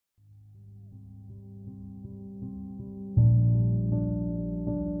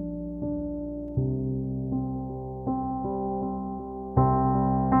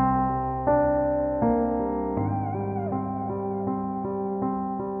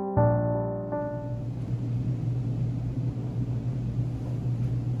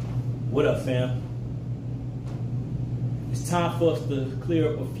What up, fam? It's time for us to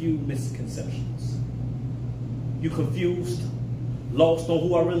clear up a few misconceptions. You confused? Lost on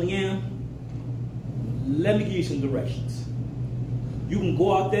who I really am? Let me give you some directions. You can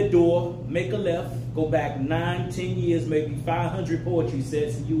go out that door, make a left, go back 9, 10 years, maybe 500 poetry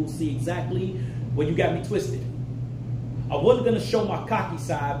sets, and you will see exactly where you got me twisted. I wasn't going to show my cocky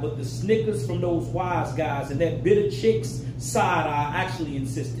side, but the snickers from those wise guys and that bitter chick's side I actually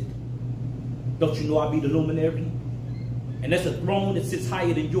insisted. Don't you know I be the Luminary? And that's a throne that sits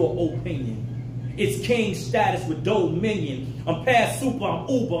higher than your opinion. It's king status with dominion. I'm past super, I'm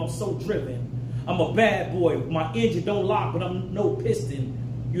uber, I'm so driven. I'm a bad boy, my engine don't lock, but I'm no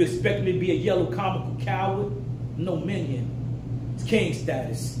piston. You expect me to be a yellow comical coward? No minion. It's king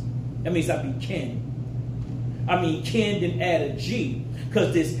status. That means I be kin. I mean kin then add a G.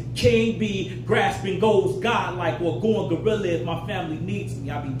 Cause this king be grasping goals godlike or going gorilla if my family needs me.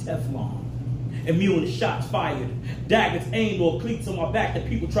 I be Teflon. Immune to shots fired. Daggers aimed or cleats on my back that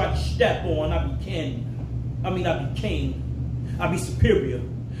people try to step on. I be kin. I be king. I be superior.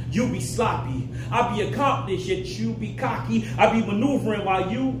 You be sloppy. I be accomplished, yet you be cocky. I be maneuvering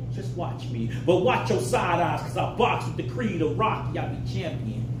while you just watch me. But watch your side eyes, cause I box with the creed of Rocky. I be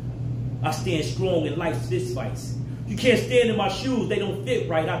champion. I stand strong in life's fistfights. You can't stand in my shoes, they don't fit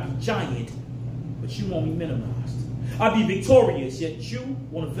right. I be giant, but you want me minimized. I be victorious, yet you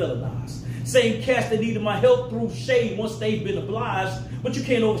want to villainize. Same cast that needed my help through shade once they've been obliged. But you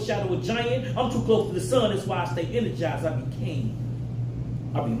can't overshadow a giant. I'm too close to the sun, that's why I stay energized. I be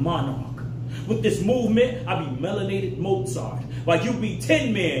king. I be monarch. With this movement, I be melanated Mozart. While you be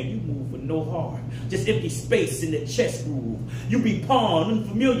 10 man, you move with no heart. Just empty space in the chess groove. You be pawn,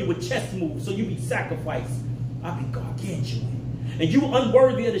 unfamiliar with chess moves, so you be sacrifice. I be gargantuan. And you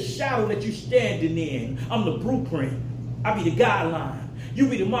unworthy of the shadow that you standing in. I'm the blueprint. I be the guideline. You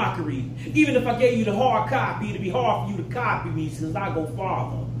be the mockery. Even if I gave you the hard copy, it'd be hard for you to copy me since I go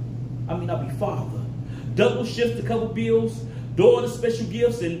farther. I be father. Double shifts to cover bills, door to special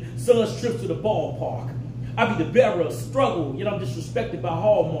gifts, and son's trips to the ballpark. I be the bearer of struggle, yet I'm disrespected by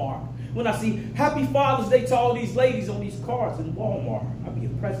Hallmark. When I see Happy Father's Day to all these ladies on these cars in Walmart, I be a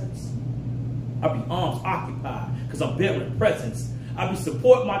presence. I be arms occupied, because I'm bearing presence. I be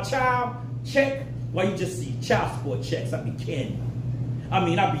support my child, check, while you just see child support checks. I be kin. I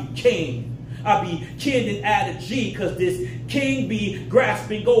be king. I be kin and add a G, cause this king be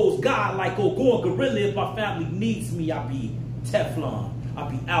grasping goals godlike or going gorilla if my family needs me. I be Teflon. I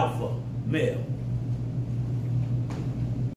be alpha male.